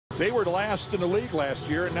They were last in the league last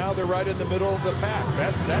year, and now they're right in the middle of the pack.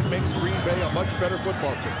 That makes Green Bay a much better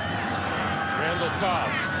football team. Randall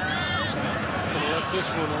Cobb going to let this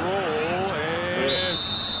one roll, and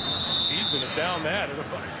he's going to down that.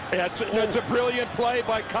 That's a brilliant play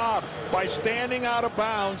by Cobb. By standing out of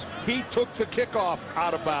bounds, he took the kickoff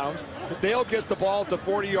out of bounds. They'll get the ball at the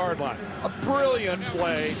 40-yard line. A brilliant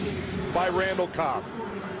play by Randall Cobb.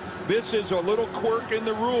 This is a little quirk in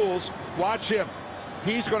the rules. Watch him.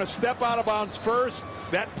 He's going to step out of bounds first.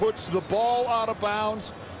 That puts the ball out of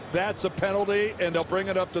bounds. That's a penalty, and they'll bring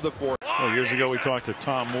it up to the 40. Well, years ago, we talked to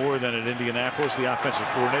Tom Moore, then at Indianapolis, the offensive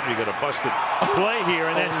coordinator. You got a busted play here,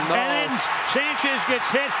 and then Sanchez gets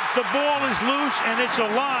hit. The ball is loose, and it's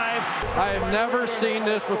alive. I have never seen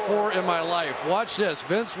this before in my life. Watch this.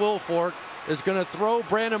 Vince Wilfork is going to throw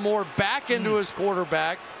Brandon Moore back into his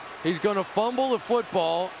quarterback. He's going to fumble the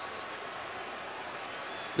football.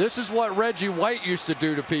 This is what Reggie White used to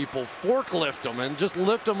do to people, forklift them and just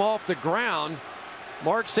lift them off the ground.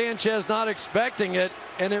 Mark Sanchez not expecting it,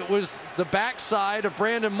 and it was the backside of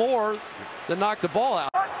Brandon Moore that knocked the ball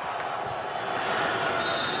out.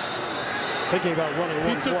 Thinking about running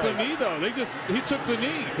one He took play. the knee, though. He took the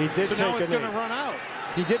knee. He did so take now a it's knee. going to run out.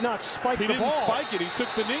 He did not spike the ball. He didn't spike it. He took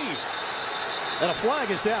the knee. And a flag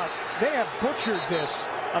is down. They have butchered this.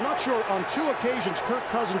 I'm not sure. On 2 occasions, Kirk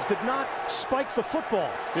Cousins did not spike the football.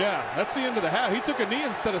 Yeah, that's the end of the half. He took a knee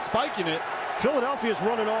instead of spiking it. Philadelphia's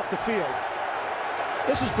running off the field.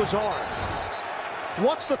 This is bizarre.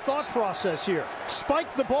 What's the thought process here?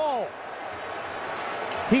 Spike the ball.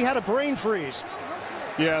 He had a brain freeze.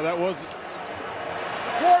 Yeah, that was.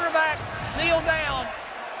 Quarterback, kneel down.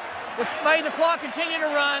 Just made the clock continue to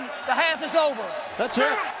run. The half is over. That's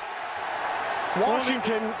it.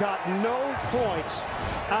 Washington got no points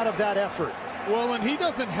out of that effort. Well, and he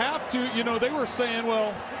doesn't have to. You know, they were saying,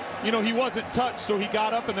 well, you know, he wasn't touched, so he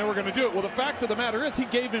got up and they were going to do it. Well, the fact of the matter is he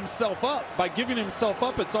gave himself up. By giving himself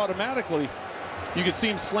up, it's automatically. You could see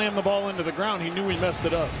him slam the ball into the ground. He knew he messed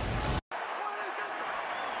it up.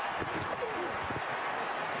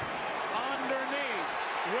 Underneath.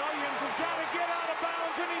 Williams has got to get out of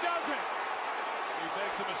bounds, and he doesn't. He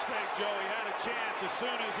makes a mistake, Joe. He had a chance as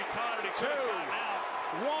soon as he caught it. He could have gotten out.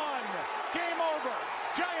 1. Game over.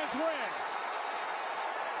 Giants win.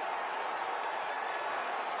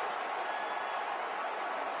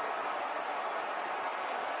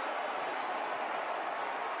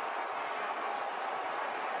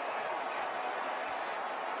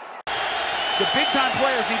 The big-time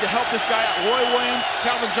players need to help this guy out. Roy Williams,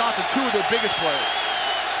 Calvin Johnson, 2 of their biggest players.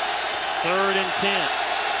 3rd and 10.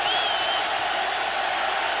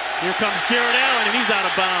 Here comes Jared Allen, and he's out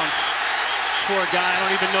of bounds. Poor guy. I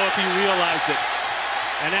don't even know if he realized it.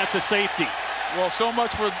 And that's a safety. Well, so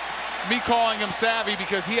much for me calling him savvy,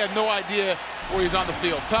 because he had no idea where he's on the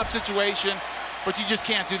field. Tough situation, but you just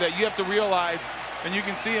can't do that. You have to realize, and you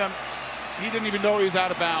can see him, he didn't even know he was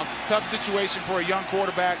out of bounds. Tough situation for a young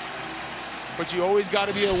quarterback. But you always got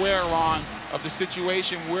to be aware, Ron, of the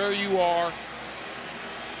situation, where you are.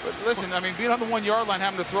 But listen, I mean, being on the 1-yard line,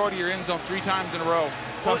 having to throw it to your end zone 3 times in a row,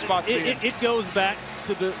 tough spot to be in. It goes back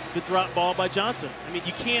to the drop ball by Johnson. I mean,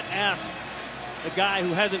 you can't ask a guy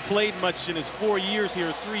who hasn't played much in his 4 years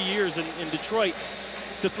here, 3 years in Detroit,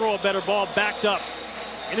 to throw a better ball backed up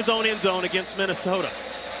in his own end zone against Minnesota.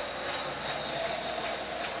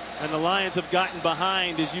 And the Lions have gotten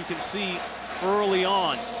behind, as you can see, early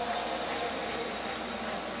on.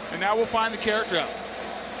 And now we'll find the character out.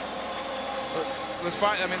 Let's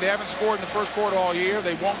find. I mean, they haven't scored in the first quarter all year.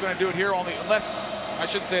 They won't going to do it here, only unless, I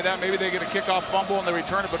shouldn't say that. Maybe they get a kickoff fumble and they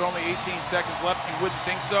return it, but only 18 seconds left. You wouldn't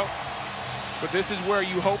think so. But this is where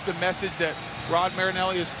you hope the message that Rod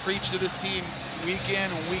Marinelli has preached to this team week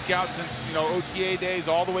in and week out since, you know, OTA days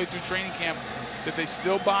all the way through training camp, that they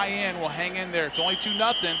still buy in, will hang in there. It's only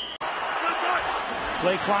 2-0.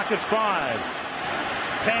 Play clock at 5.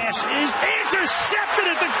 Pass is intercepted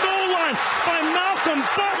at the goal line by Malcolm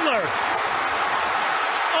Butler.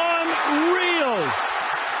 Unreal.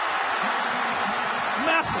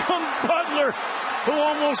 Malcolm Butler, who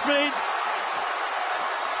almost made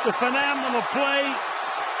the phenomenal play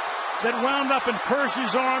that wound up in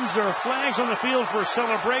Percy's arms. There are flags on the field for a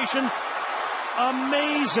celebration.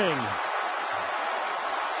 Amazing.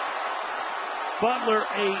 Butler,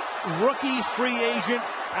 a rookie free agent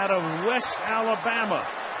out of West Alabama.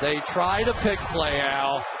 They try to pick play,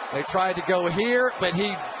 Al. They tried to go here, but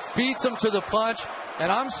he beats them to the punch. And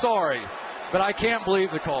I'm sorry, but I can't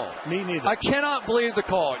believe the call. Me neither. I cannot believe the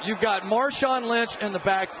call. You've got Marshawn Lynch in the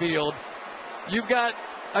backfield. You've got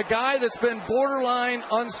a guy that's been borderline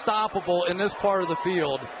unstoppable in this part of the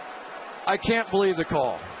field. I can't believe the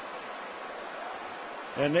call.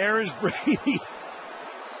 And there is Brady.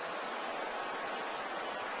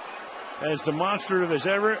 As demonstrative as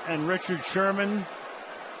ever, and Richard Sherman.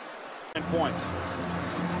 10 points.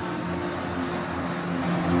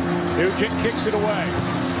 Nugent kicks it away.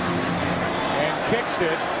 And kicks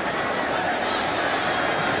it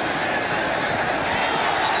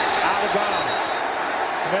out of bounds.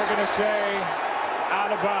 And they're going to say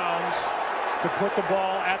out of bounds to put the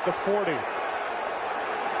ball at the 40.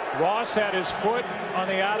 Ross had his foot on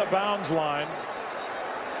the out of bounds line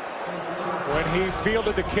when he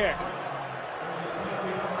fielded the kick.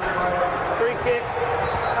 Free kick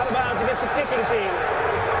out of bounds against the kicking team.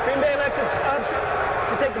 Green Bay elects its option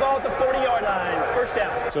to take the ball at the 40-yard line. First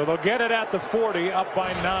down. So they'll get it at the 40, up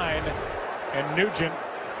by 9, and Nugent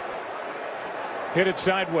hit it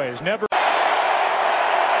sideways. Never.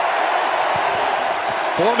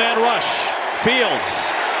 Four-man rush.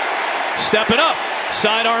 Fields stepping up.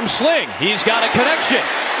 Sidearm sling. He's got a connection.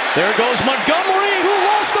 There goes Montgomery, who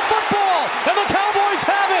lost the football, and the Cowboys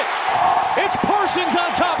have it. It's Parsons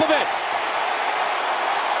on top of it.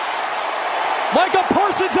 Micah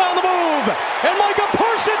Parsons on the move, and Micah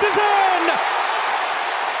Parsons is in.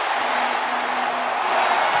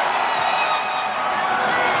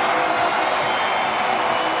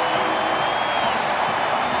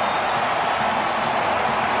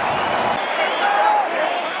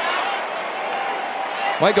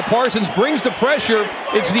 Micah Parsons brings the pressure.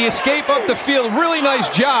 It's the escape up the field. Really nice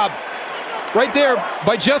job right there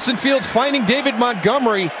by Justin Fields finding David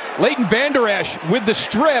Montgomery. Leighton Vander Esch with the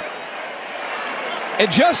strip.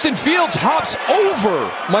 And Justin Fields hops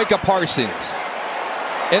over Micah Parsons.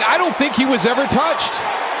 And I don't think he was ever touched.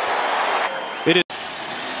 It is.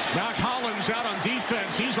 Now Collins out on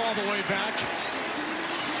defense. He's all the way back.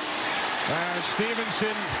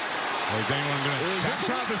 Stevenson is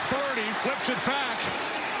inside the 30, flips it back.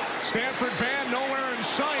 Stanford band nowhere in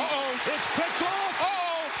sight. It's picked off.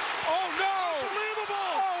 Oh no!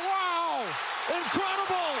 Unbelievable! Oh wow!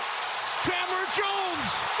 Incredible! Chandler Jones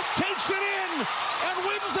takes it in and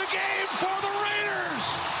wins the game for the Raiders.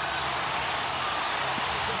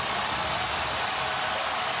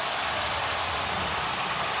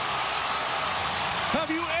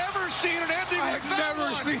 Have you ever seen an ending like that? I've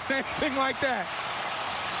never seen anything like that.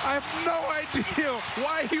 I have no idea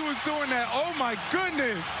why he was doing that. Oh my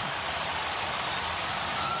goodness.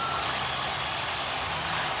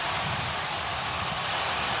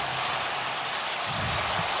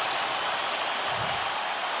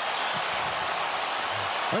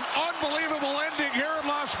 An unbelievable ending here in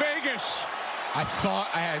Las Vegas. I thought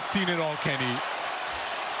I had seen it all, Kenny.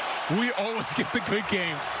 We always get the good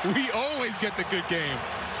games. We always get the good games.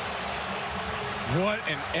 What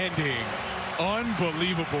an ending.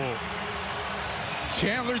 Unbelievable.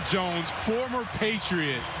 Chandler Jones, former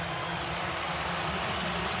Patriot.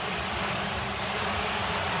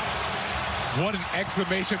 What an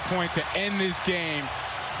exclamation point to end this game.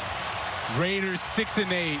 Raiders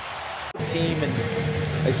 6-8. Team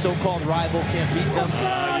and a so-called rival can't beat them.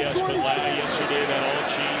 Yes, but yesterday that all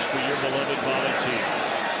changed for your beloved Volunteers.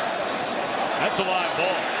 That's a live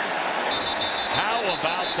ball. How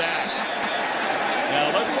about that?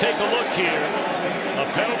 Now let's take a look here. A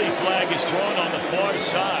penalty flag is thrown on the far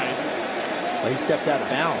side. Well, he stepped out of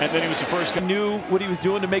bounds. And then he was the first guy. Knew what he was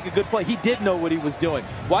doing to make a good play. He did know what he was doing.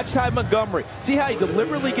 Watch Ty Montgomery. See how he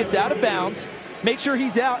deliberately gets out of bounds, make sure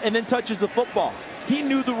he's out, and then touches the football. He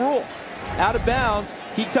knew the rule. Out of bounds,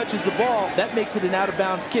 he touches the ball. That makes it an out of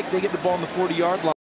bounds kick. They get the ball on the 40-yard line.